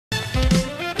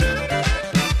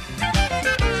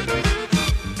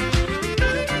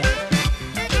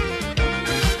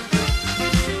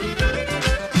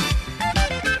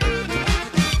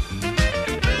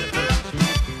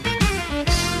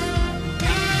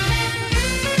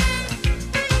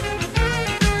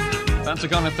That's the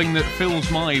kind of thing that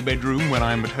fills my bedroom when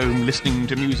I'm at home listening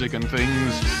to music and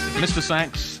things. Mr.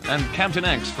 Sax and Captain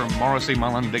X from Morrissey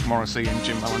Mullen, Dick Morrissey and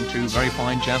Jim Mullen, two very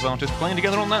fine jazz artists playing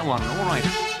together on that one. All right.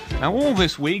 Now, all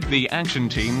this week, the action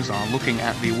teams are looking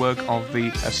at the work of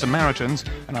the Samaritans,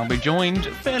 and I'll be joined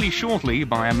fairly shortly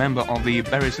by a member of the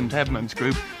Bury St Edmunds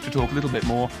group to talk a little bit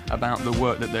more about the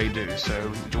work that they do.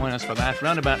 So join us for that.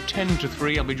 Around about 10 to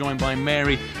 3, I'll be joined by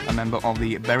Mary, a member of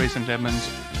the Bury St Edmunds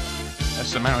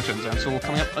Samaritans. That's all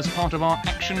coming up as part of our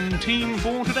action team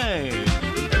for today.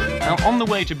 Now, on the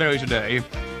way to Bury today,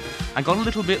 I got a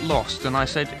little bit lost and I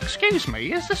said, "Excuse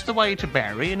me, is this the way to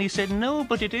Bury?" And he said, "No,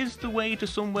 but it is the way to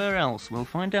somewhere else." We'll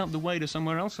find out the way to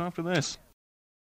somewhere else after this.